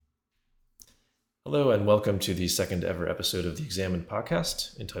Hello and welcome to the second ever episode of the Examined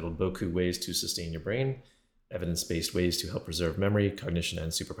podcast entitled Boku Ways to Sustain Your Brain, Evidence-Based Ways to Help Preserve Memory, Cognition, and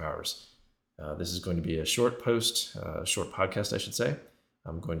Superpowers. This is going to be a short podcast, I should say.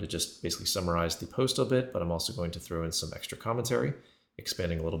 I'm going to just basically summarize the post a bit, but I'm also going to throw in some extra commentary,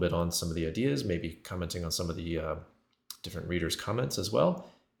 expanding a little bit on some of the ideas, maybe commenting on some of the different readers' comments as well.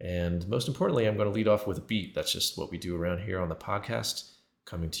 And most importantly, I'm going to lead off with a beat. That's just what we do around here on the podcast,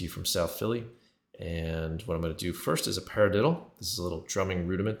 coming to you from South Philly. And what I'm going to do first is a paradiddle. This is a little drumming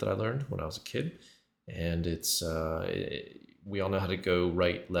rudiment that I learned when I was a kid. And we all know how to go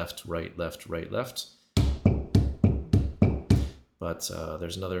right, left, right, left, right, left. But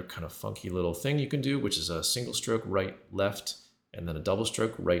there's another kind of funky little thing you can do, which is a single stroke right, left, and then a double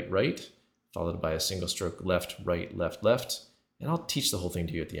stroke right, right, followed by a single stroke left, right, left, left. And I'll teach the whole thing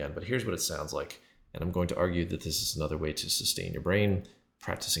to you at the end, but here's what it sounds like. And I'm going to argue that this is another way to sustain your brain.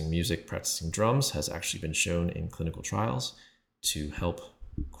 Practicing music, practicing drums has actually been shown in clinical trials to help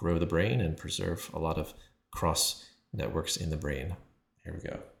grow the brain and preserve a lot of cross networks in the brain. Here we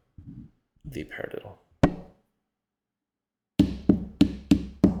go. The paradiddle.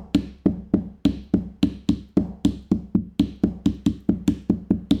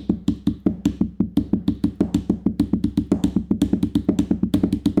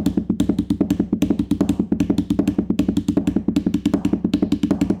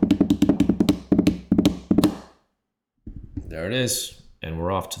 There it is, and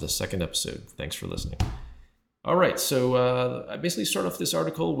we're off to the second episode. Thanks for listening. All right, so I basically start off this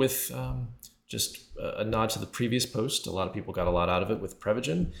article with just a nod to the previous post. A lot of people got a lot out of it with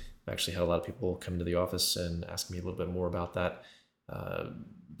Prevagen. I've actually had a lot of people come to the office and ask me a little bit more about that.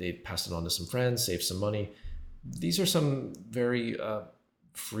 They passed it on to some friends, saved some money. These are some very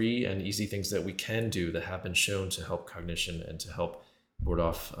free and easy things that we can do that have been shown to help cognition and to help ward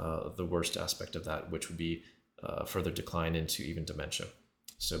off the worst aspect of that, which would be further decline into even dementia.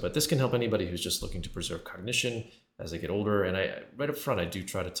 But this can help anybody who's just looking to preserve cognition as they get older. And right up front, I do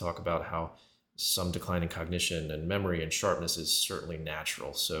try to talk about how some decline in cognition and memory and sharpness is certainly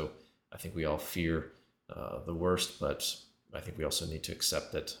natural. So I think we all fear the worst, but I think we also need to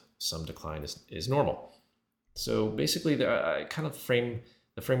accept that some decline is normal. So basically, the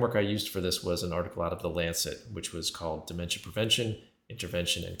framework I used for this was an article out of The Lancet, which was called Dementia Prevention,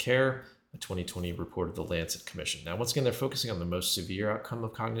 Intervention, and Care, a 2020 report of the Lancet Commission. Now, once again, they're focusing on the most severe outcome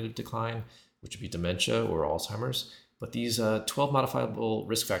of cognitive decline, which would be dementia or Alzheimer's. But these 12 modifiable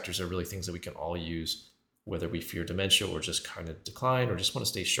risk factors are really things that we can all use, whether we fear dementia or just cognitive decline or just want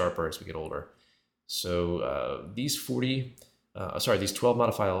to stay sharper as we get older. So these 12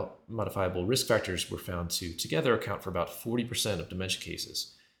 modifiable risk factors were found to together account for about 40% of dementia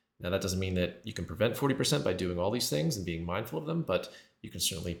cases. Now, that doesn't mean that you can prevent 40% by doing all these things and being mindful of them, but you can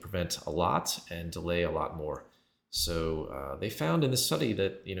certainly prevent a lot and delay a lot more. So they found in this study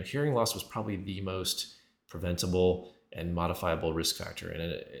that hearing loss was probably the most preventable and modifiable risk factor, and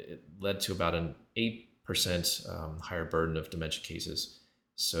it led to about an 8% higher burden of dementia cases.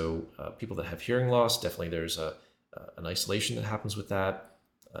 So people that have hearing loss, definitely there's an isolation that happens with that,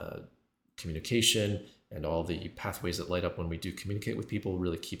 communication, and all the pathways that light up when we do communicate with people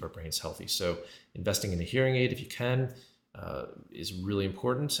really keep our brains healthy. So investing in a hearing aid, if you can, is really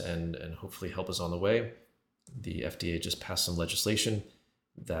important and hopefully help us on the way. The FDA just passed some legislation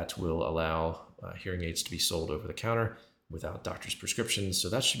that will allow hearing aids to be sold over the counter without doctor's prescriptions. So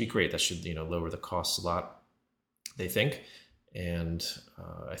that should be great. That should lower the costs a lot, they think. And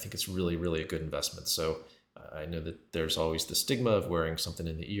I think it's really, really a good investment. So I know that there's always the stigma of wearing something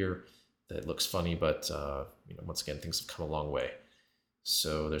in the ear that looks funny, but once again, things have come a long way.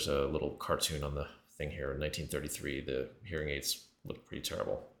 So there's a little cartoon on the thing here. In 1933, the hearing aids looked pretty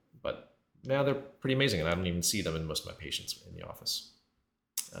terrible, but now they're pretty amazing, and I don't even see them in most of my patients in the office.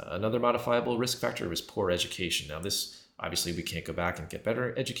 Another modifiable risk factor is poor education. Now, this obviously we can't go back and get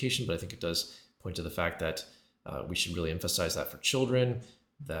better education, but I think it does point to the fact that we should really emphasize that for children,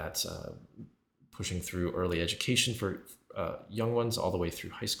 that pushing through early education for young ones all the way through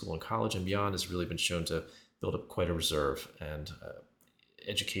high school and college and beyond has really been shown to build up quite a reserve, and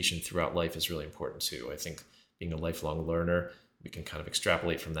education throughout life is really important too. I think being a lifelong learner, we can kind of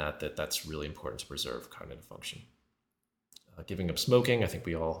extrapolate from that's really important to preserve cognitive function. Giving up smoking, I think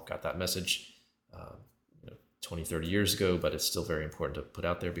we all got that message 20, 30 years ago, but it's still very important to put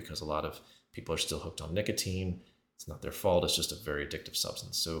out there because a lot of people are still hooked on nicotine. It's not their fault, it's just a very addictive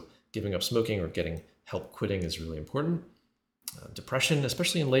substance. So giving up smoking or getting help quitting is really important. Depression,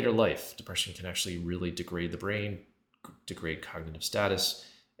 especially in later life, depression can actually really degrade the brain, degrade cognitive status,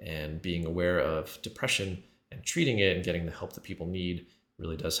 and being aware of depression and treating it and getting the help that people need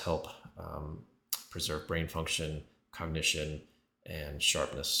really does help preserve brain function, cognition, and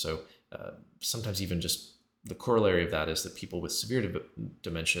sharpness. So sometimes even just the corollary of that is that people with severe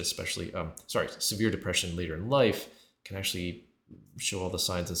dementia, especially, severe depression later in life, can actually show all the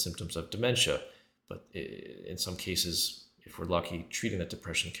signs and symptoms of dementia. But in some cases, if we're lucky, treating that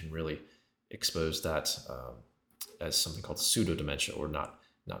depression can really expose that as something called pseudo dementia, or not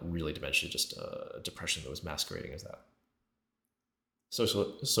really dementia, just a depression that was masquerading as that.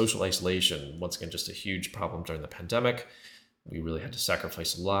 Social isolation, once again, just a huge problem during the pandemic. We really had to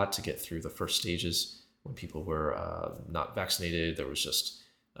sacrifice a lot to get through the first stages when people were not vaccinated. There was just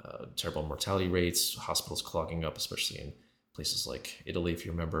terrible mortality rates, hospitals clogging up, especially in places like Italy, if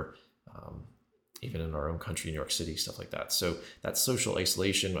you remember, even in our own country, New York City, stuff like that. So that social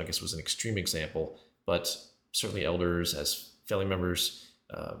isolation, I guess, was an extreme example, but certainly elders as family members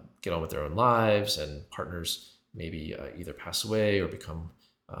get on with their own lives, and partners maybe either pass away or become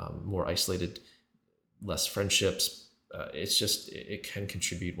more isolated, less friendships. It can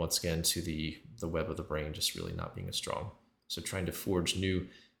contribute once again to the web of the brain just really not being as strong. So trying to forge new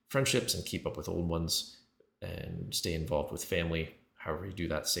friendships and keep up with old ones and stay involved with family, however you do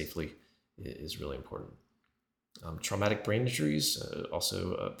that safely, is really important. Traumatic brain injuries,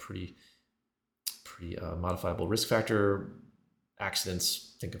 also a pretty modifiable risk factor.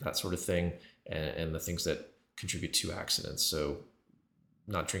 Accidents, think of that sort of thing, and the things that contribute to accidents. So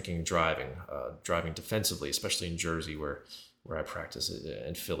not drinking and driving, driving defensively, especially in Jersey where I practice,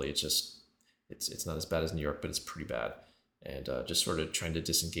 and Philly, it's not as bad as New York, but it's pretty bad. And just sort of trying to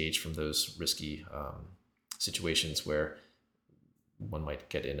disengage from those risky situations where one might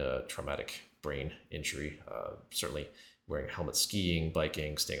get in a traumatic brain injury. Certainly wearing a helmet skiing,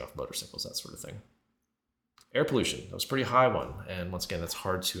 biking, staying off motorcycles, that sort of thing. Air pollution, that was a pretty high one. And once again, that's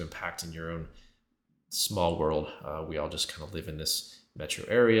hard to impact in your own small world. We all just kind of live in this metro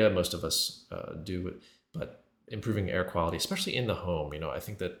area. Most of us do, but improving air quality, especially in the home. I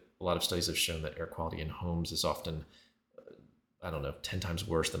think that a lot of studies have shown that air quality in homes is often, 10 times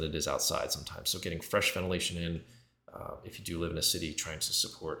worse than it is outside sometimes. So getting fresh ventilation in, if you do live in a city, trying to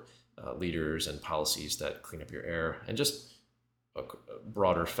support leaders and policies that clean up your air, and just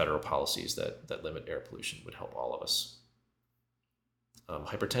broader federal policies that limit air pollution would help all of us.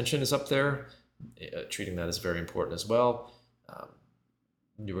 Hypertension is up there. Treating that is very important as well.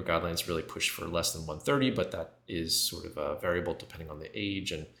 Newer guidelines really push for less than 130, but that is sort of variable depending on the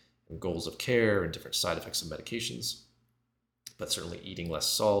age and goals of care and different side effects of medications. But certainly eating less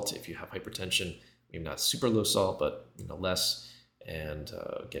salt if you have hypertension, maybe not super low salt, but less, and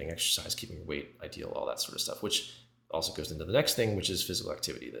getting exercise, keeping your weight ideal, all that sort of stuff, which also goes into the next thing, which is physical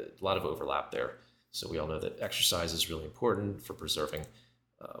activity. A lot of overlap there. So we all know that exercise is really important for preserving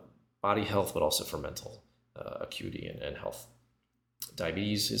body health, but also for mental acuity and health.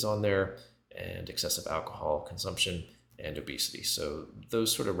 Diabetes is on there, and excessive alcohol consumption, and obesity. So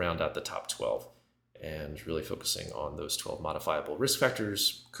those sort of round out the top 12, and really focusing on those 12 modifiable risk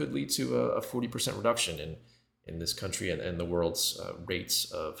factors could lead to a 40% reduction in this country and the world's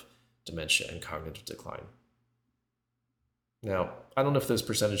rates of dementia and cognitive decline. Now, I don't know if those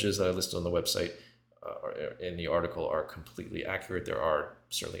percentages that I listed on the website in the article are completely accurate. There are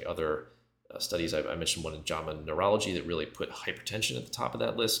certainly other studies. I mentioned one in JAMA Neurology that really put hypertension at the top of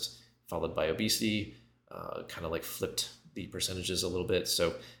that list, followed by obesity, kind of like flipped the percentages a little bit.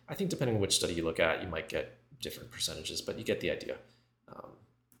 So I think depending on which study you look at, you might get different percentages, but you get the idea,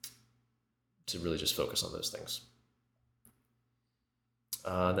 to really just focus on those things.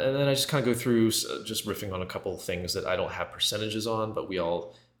 And then I just kind of go through just riffing on a couple of things that I don't have percentages on, but we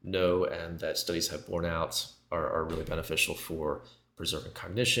all know and that studies have borne out are really beneficial for preserving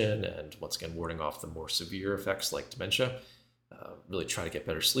cognition and, once again, warding off the more severe effects like dementia. Really try to get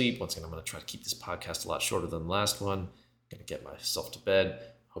better sleep. Once again, I'm going to try to keep this podcast a lot shorter than the last one. I'm going to get myself to bed.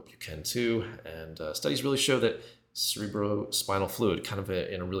 Hope you can too. And studies really show that cerebrospinal fluid, kind of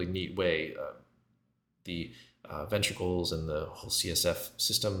in a really neat way, the ventricles and the whole CSF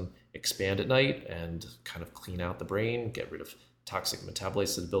system expand at night and kind of clean out the brain, get rid of toxic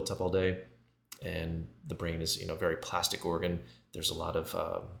metabolites that have built up all day. And the brain is, a very plastic organ. There's a lot of,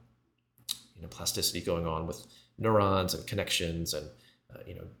 plasticity going on with neurons and connections, and,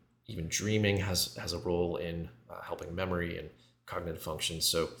 even dreaming has a role in helping memory and cognitive function.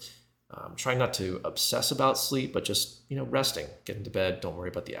 So trying not to obsess about sleep, but just, resting, getting to bed. Don't worry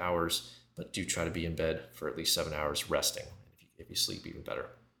about the hours, but do try to be in bed for at least 7 hours resting. If you sleep, even better.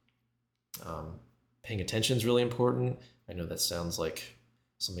 Paying attention is really important. I know that sounds like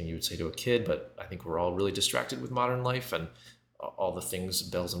something you would say to a kid, but I think we're all really distracted with modern life and all the things,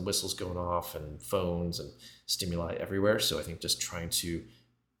 bells and whistles going off and phones and stimuli everywhere. So I think just trying to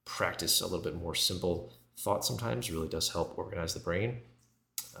practice a little bit more simple thought sometimes really does help organize the brain.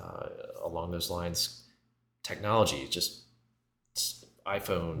 Along those lines, technology, just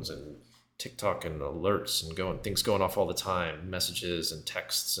iPhones and TikTok and alerts and things going off all the time, messages and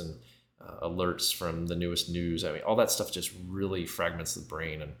texts and alerts from the newest news. I mean, all that stuff just really fragments the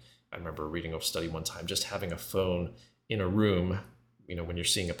brain. And I remember reading a study one time, just having a phone in a room, when you're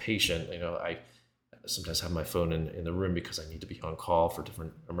seeing a patient, I sometimes have my phone in the room because I need to be on call for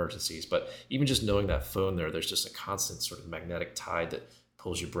different emergencies. But even just knowing that phone there's just a constant sort of magnetic tide that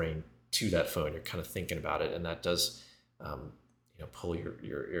pulls your brain to that phone. You're kind of thinking about it, and that does, pull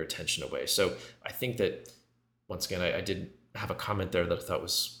your attention away. So I think that, once again, I did have a comment there that I thought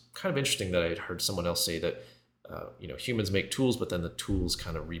was kind of interesting, that I had heard someone else say that, humans make tools, but then the tools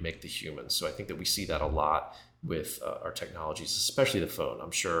kind of remake the humans. So I think that we see that a lot with our technologies, especially the phone.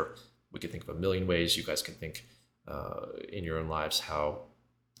 I'm sure we could think of a million ways. You guys can think in your own lives how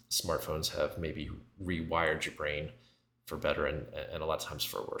smartphones have maybe rewired your brain for better and a lot of times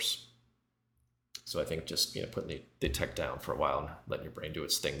for worse. So I think just putting the tech down for a while and letting your brain do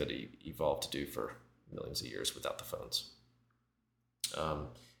its thing that it evolved to do for millions of years without the phones.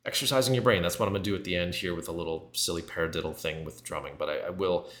 Exercising your brain, that's what I'm going to do at the end here with a little silly paradiddle thing with drumming. But I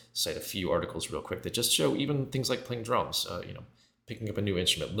will cite a few articles real quick that just show even things like playing drums, picking up a new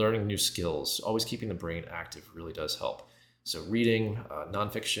instrument, learning new skills, always keeping the brain active really does help. So reading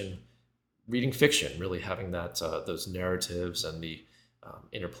nonfiction, reading fiction, really having that those narratives and the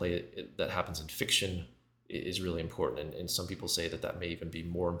interplay that happens in fiction is really important. And some people say that may even be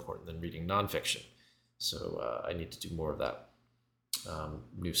more important than reading nonfiction. So I need to do more of that.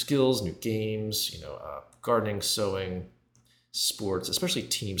 New skills, new games, gardening, sewing, sports, especially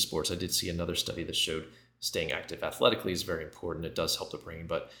team sports. I did see another study that showed staying active athletically is very important. It does help the brain,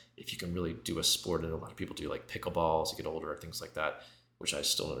 but if you can really do a sport, and a lot of people do like pickleball as you get older, things like that, which I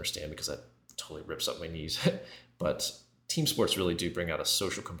still don't understand because that totally rips up my knees. But team sports really do bring out a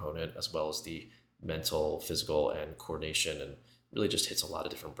social component as well as the mental, physical, and coordination, and really just hits a lot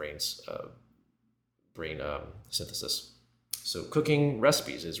of different brain synthesis. So cooking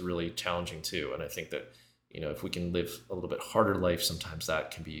recipes is really challenging too. And I think that, if we can live a little bit harder life, sometimes that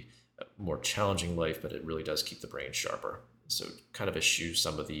can be a more challenging life, but it really does keep the brain sharper. So kind of eschew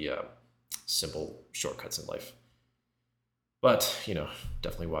some of the simple shortcuts in life. But,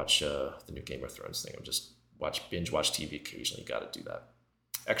 definitely watch the new Game of Thrones thing. Just binge watch TV occasionally. You got to do that.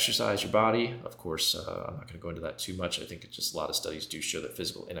 Exercise your body. Of course, I'm not going to go into that too much. I think it's just a lot of studies do show that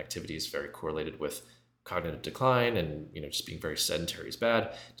physical inactivity is very correlated with cognitive decline, and just being very sedentary is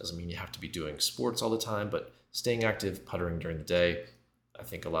bad. Doesn't mean you have to be doing sports all the time, but staying active, puttering during the day. I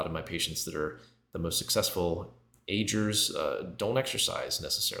think a lot of my patients that are the most successful agers don't exercise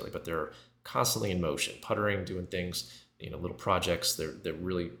necessarily, but they're constantly in motion, puttering, doing things, little projects. They're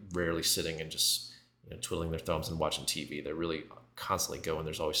really rarely sitting and just twiddling their thumbs and watching TV. They're really constantly going.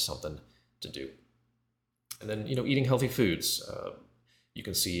 There's always something to do. And then eating healthy foods. You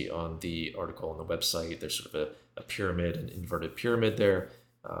can see on the article on the website, there's sort of a pyramid, an inverted pyramid there.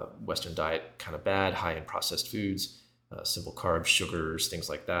 Western diet, kind of bad, high in processed foods, simple carbs, sugars, things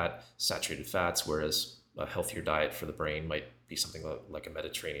like that, saturated fats, whereas a healthier diet for the brain might be something like a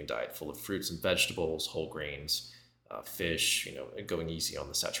Mediterranean diet full of fruits and vegetables, whole grains, fish, going easy on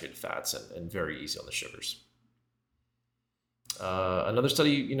the saturated fats and very easy on the sugars. Another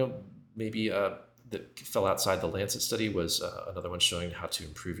study, maybe that fell outside the Lancet study was another one showing how to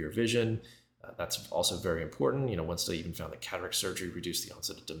improve your vision. That's also very important. One study even found that cataract surgery reduced the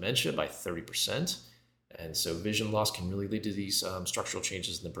onset of dementia by 30%. And so vision loss can really lead to these structural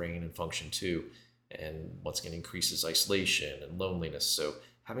changes in the brain and function too. And once again, increases isolation and loneliness. So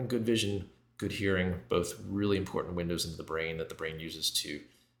having good vision, good hearing, both really important windows into the brain that the brain uses to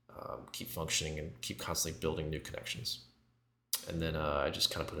keep functioning and keep constantly building new connections. And then I just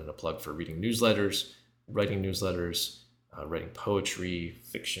kind of put in a plug for reading newsletters, writing poetry,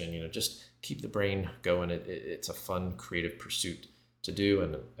 fiction, just keep the brain going. It's a fun, creative pursuit to do.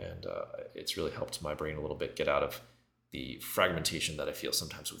 And it's really helped my brain a little bit get out of the fragmentation that I feel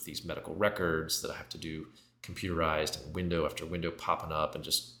sometimes with these medical records that I have to do computerized and window after window popping up and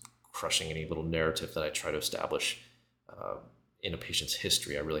just crushing any little narrative that I try to establish in a patient's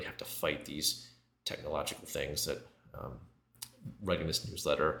history. I really have to fight these technological things that writing this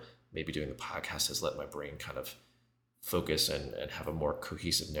newsletter, maybe doing the podcast has let my brain kind of focus and have a more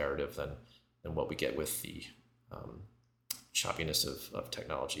cohesive narrative than what we get with the choppiness of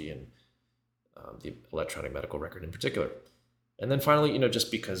technology and the electronic medical record in particular. And then finally,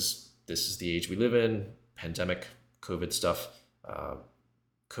 just because this is the age we live in, pandemic, COVID stuff,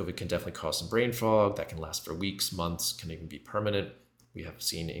 COVID can definitely cause some brain fog that can last for weeks, months, can even be permanent. We have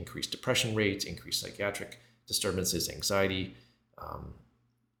seen increased depression rates, increased psychiatric disturbances, anxiety,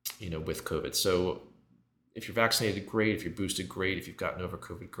 with COVID. So if you're vaccinated, great. If you're boosted, great. If you've gotten over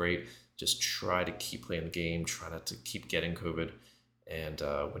COVID, great. Just try to keep playing the game. Try not to keep getting COVID. And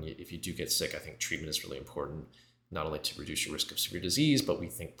if you do get sick, I think treatment is really important, not only to reduce your risk of severe disease, but we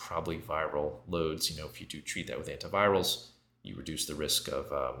think probably viral loads. If you do treat that with antivirals, you reduce the risk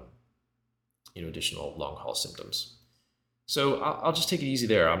of additional long haul symptoms. So I'll just take it easy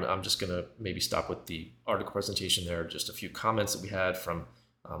there. I'm just going to maybe stop with the article presentation there. Just a few comments that we had from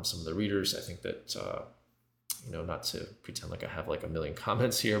some of the readers. I think that, not to pretend like I have like a million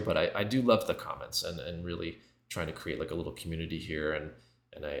comments here, but I do love the comments and really trying to create like a little community here.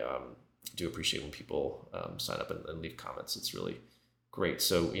 And I do appreciate when people sign up and leave comments. It's really great.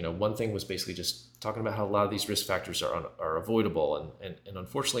 So, one thing was basically just talking about how a lot of these risk factors are avoidable. And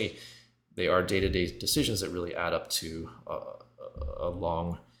unfortunately, they are day-to-day decisions that really add up to a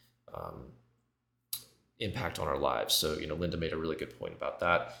long impact on our lives. So, Linda made a really good point about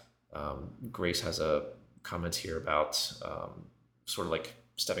that. Grace has a comment here about sort of like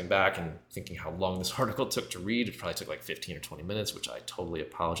stepping back and thinking how long this article took to read. It probably took like 15 or 20 minutes, which I totally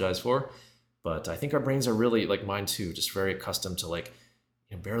apologize for. But I think our brains are really, like mine too, just very accustomed to like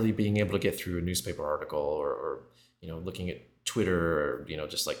barely being able to get through a newspaper article or looking at Twitter or,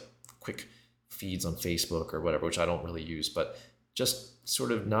 just like quick feeds on Facebook or whatever, which I don't really use, but just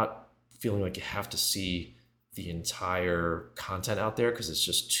sort of not feeling like you have to see the entire content out there because it's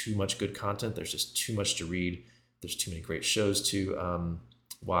just too much good content. There's just too much to read. There's too many great shows to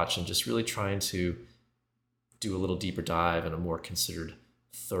watch, and just really trying to do a little deeper dive and a more considered,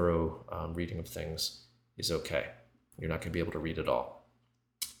 thorough reading of things is okay. You're not going to be able to read it all.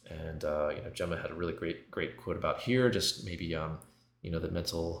 And Gemma had a really great quote about here. Just maybe the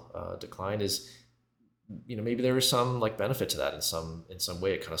mental decline is, maybe there is some like benefit to that in some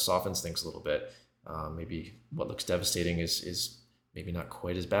way. It kind of softens things a little bit. Maybe what looks devastating is maybe not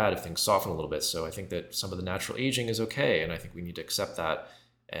quite as bad if things soften a little bit. So I think that some of the natural aging is okay, and I think we need to accept that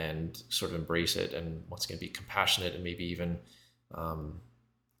and sort of embrace it, and once again be compassionate and maybe even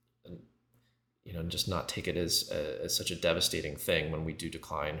just not take it as such a devastating thing when we do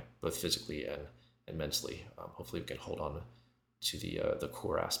decline both physically and mentally. Hopefully we can hold on to the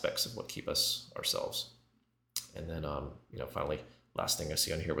core aspects of what keep us ourselves. And then finally, last thing I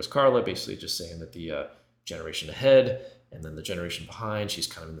see on here was Carla basically just saying that the generation ahead and then the generation behind, she's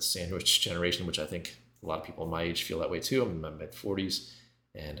kind of in the sandwich generation, which I think a lot of people my age feel that way too. I'm in my mid-40s,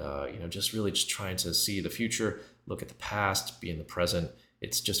 and just really just trying to see the future, look at the past, be in the present.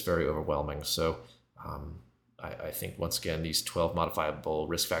 It's just very overwhelming. So I think once again, these 12 modifiable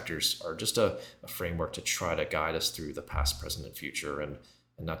risk factors are just a framework to try to guide us through the past, present, and future, and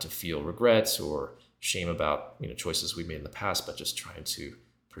not to feel regrets or shame about choices we made in the past, but just trying to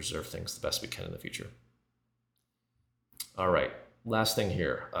preserve things the best we can in the future. All right, last thing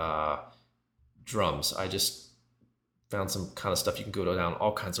here, drums. I just found some kind of stuff you can go down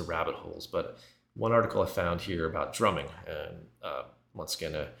all kinds of rabbit holes, but one article I found here about drumming, and once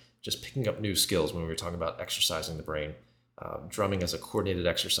again, just picking up new skills when we were talking about exercising the brain, drumming as a coordinated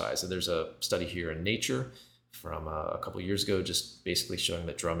exercise. And there's a study here in Nature from a couple of years ago, just basically showing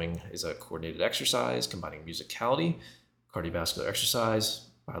that drumming is a coordinated exercise, combining musicality, cardiovascular exercise,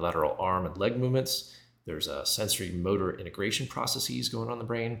 bilateral arm and leg movements. There's a sensory motor integration processes going on in the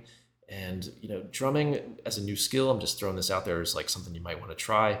brain. And, drumming as a new skill, I'm just throwing this out there as like something you might want to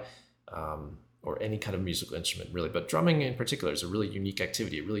try, or any kind of musical instrument really. But drumming in particular is a really unique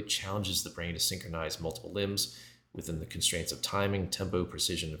activity. It really challenges the brain to synchronize multiple limbs within the constraints of timing, tempo,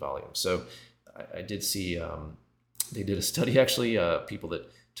 precision, and volume. So I did see, they did a study actually, people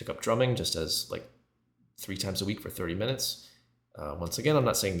that took up drumming just as like 3 times a week for 30 minutes. Once again, I'm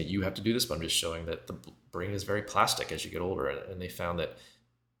not saying that you have to do this, but I'm just showing that the brain is very plastic as you get older. And they found that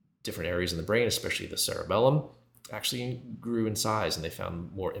different areas in the brain, especially the cerebellum, actually grew in size, and they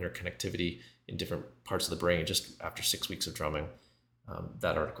found more interconnectivity in different parts of the brain just after 6 weeks of drumming.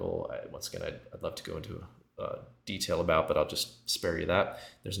 That article, once again, I'd love to go into detail about, but I'll just spare you that.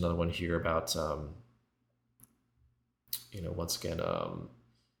 There's another one here about, once again,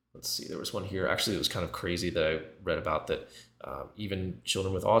 let's see, there was one here, actually it was kind of crazy that I read about that even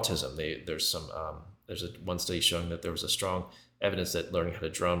children with autism, there's one study showing that there was a strong evidence that learning how to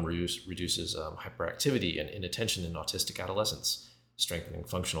drum reduces hyperactivity and inattention in autistic adolescents, strengthening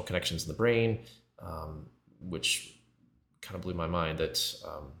functional connections in the brain, which kind of blew my mind that,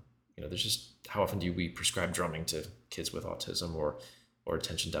 there's just, how often do we prescribe drumming to kids with autism or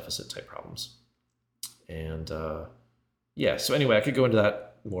attention deficit type problems? And so anyway, I could go into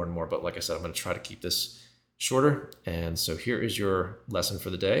that more and more, but like I said, I'm going to try to keep this shorter. And so here is your lesson for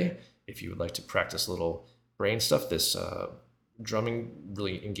the day. If you would like to practice a little brain stuff, this drumming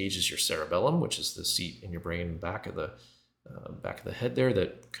really engages your cerebellum, which is the seat in your brain back of the head there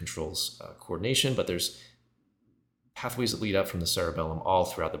that controls coordination. But there's pathways that lead up from the cerebellum all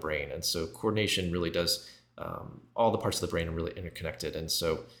throughout the brain. And so coordination really does, all the parts of the brain are really interconnected. And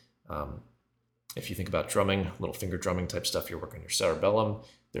so if you think about drumming, little finger drumming type stuff, you're working your cerebellum.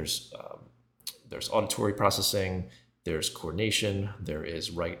 There's auditory processing, there's coordination, there is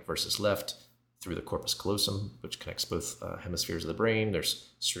right versus left through the corpus callosum, which connects both hemispheres of the brain.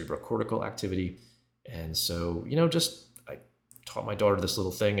 There's cerebrocortical activity. And so, I taught my daughter this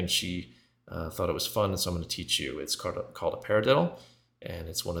little thing, and she thought it was fun, and so I'm going to teach you. It's called a paradiddle, and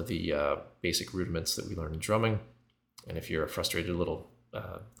it's one of the basic rudiments that we learn in drumming. And if you're a frustrated little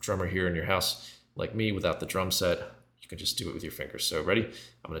drummer here in your house, like me, without the drum set, you can just do it with your fingers. So ready?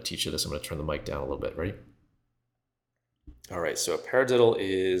 I'm going to teach you this. I'm going to turn the mic down a little bit. Ready? All right, so a paradiddle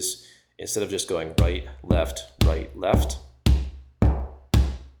is, instead of just going right, left,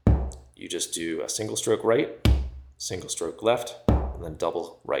 you just do a single stroke right, single stroke left, and then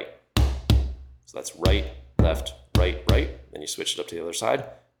double right. So that's right, left, right. Then you switch it up to the other side,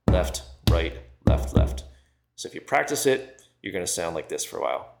 left, right, left. So if you practice it, you're going to sound like this for a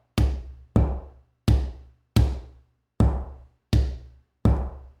while.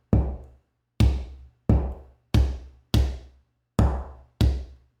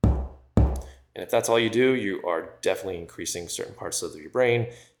 And if that's all you do, you are definitely increasing certain parts of your brain.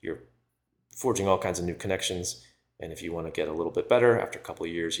 You're forging all kinds of new connections. And if you want to get a little bit better, after a couple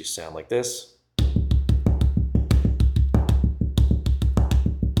of years, you sound like this.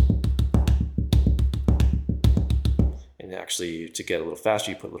 And actually, to get a little faster,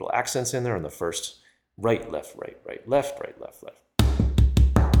 you put little accents in there on the first right, left, left.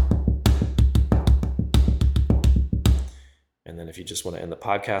 And then if you just want to end the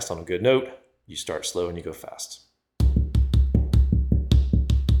podcast on a good note, you start slow and you go fast.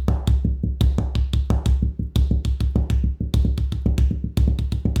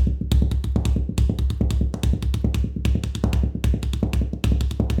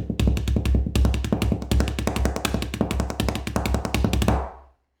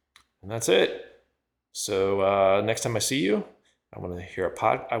 And that's it. So next time I see you, I want to hear a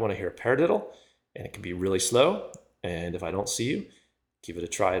paradiddle, and it can be really slow. And if I don't see you, give it a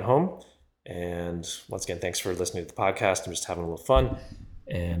try at home. And once again, thanks for listening to the podcast. I'm just having a little fun,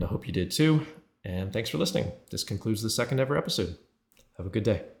 and I hope you did too. And thanks for listening. This concludes the second ever episode. Have a good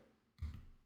day.